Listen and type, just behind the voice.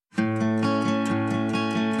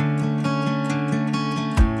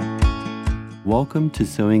Welcome to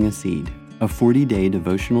Sowing a Seed, a 40-day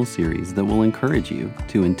devotional series that will encourage you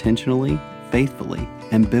to intentionally, faithfully,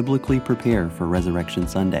 and biblically prepare for Resurrection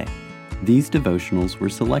Sunday. These devotionals were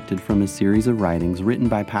selected from a series of writings written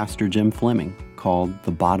by Pastor Jim Fleming called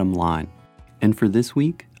The Bottom Line. And for this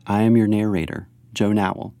week, I am your narrator, Joe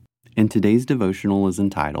Nowell, and today's devotional is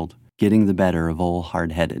entitled, Getting the Better of Old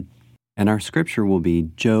Hard-Headed. And our scripture will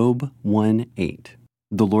be Job 1:8.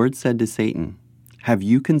 The Lord said to Satan, "Have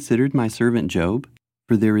you considered my servant Job?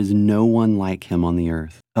 For there is no one like him on the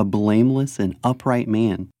earth, a blameless and upright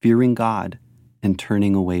man, fearing God and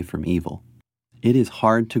turning away from evil." It is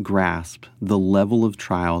hard to grasp the level of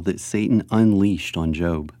trial that Satan unleashed on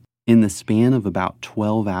Job. In the span of about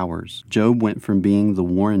 12 hours, Job went from being the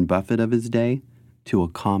Warren Buffett of his day to a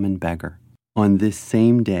common beggar. On this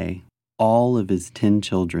same day, all of his 10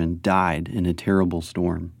 children died in a terrible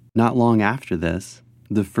storm. Not long after this,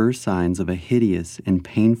 the first signs of a hideous and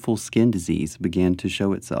painful skin disease began to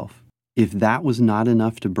show itself. If that was not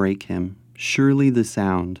enough to break him, surely the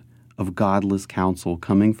sound of godless counsel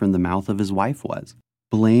coming from the mouth of his wife was,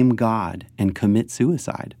 blame God and commit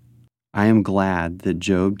suicide. I am glad that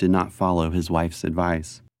Job did not follow his wife's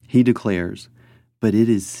advice. He declares, "But it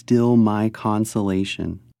is still my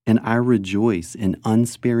consolation, and I rejoice in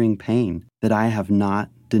unsparing pain that I have not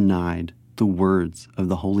denied the words of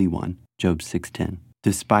the Holy One." Job 6:10.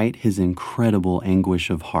 Despite his incredible anguish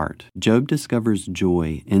of heart, Job discovers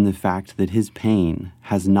joy in the fact that his pain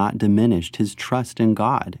has not diminished his trust in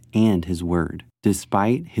God and His Word.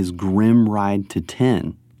 Despite his grim ride to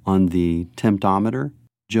 10 on the temptometer,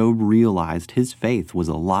 Job realized his faith was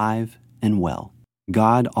alive and well.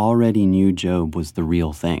 God already knew Job was the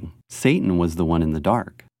real thing. Satan was the one in the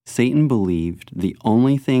dark. Satan believed the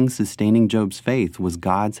only thing sustaining Job's faith was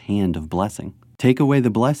God's hand of blessing. Take away the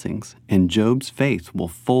blessings, and Job's faith will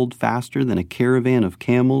fold faster than a caravan of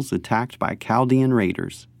camels attacked by Chaldean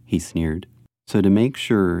raiders, he sneered. So to make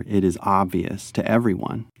sure it is obvious to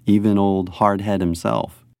everyone, even old Hardhead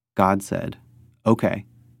himself, God said, "Okay,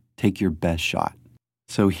 take your best shot."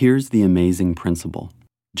 So here's the amazing principle.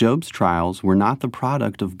 Job's trials were not the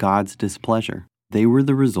product of God's displeasure. They were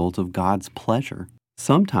the result of God's pleasure.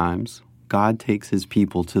 Sometimes God takes his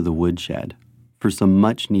people to the woodshed for some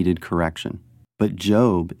much-needed correction. But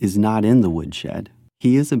Job is not in the woodshed.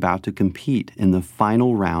 He is about to compete in the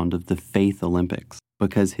final round of the Faith Olympics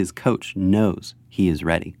because his coach knows he is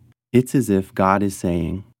ready. It's as if God is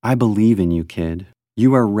saying, "I believe in you, kid.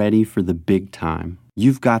 You are ready for the big time.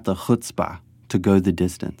 You've got the chutzpah to go the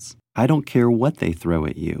distance. I don't care what they throw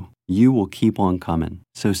at you. You will keep on coming.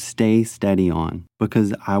 So stay steady on,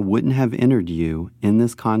 because I wouldn't have entered you in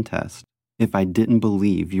this contest if I didn't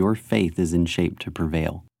believe your faith is in shape to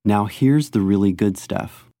prevail." Now here's the really good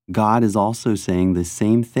stuff. God is also saying the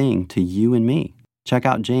same thing to you and me. Check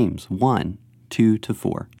out James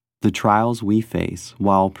 1:2-4. The trials we face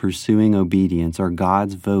while pursuing obedience are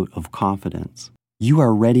God's vote of confidence. You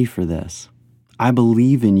are ready for this. I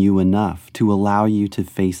believe in you enough to allow you to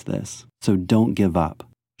face this, so don't give up.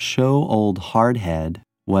 Show old Hardhead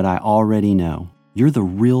what I already know. You're the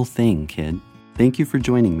real thing, kid. Thank you for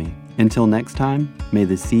joining me. Until next time, may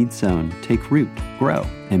the seed sown take root, grow,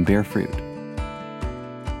 and bear fruit.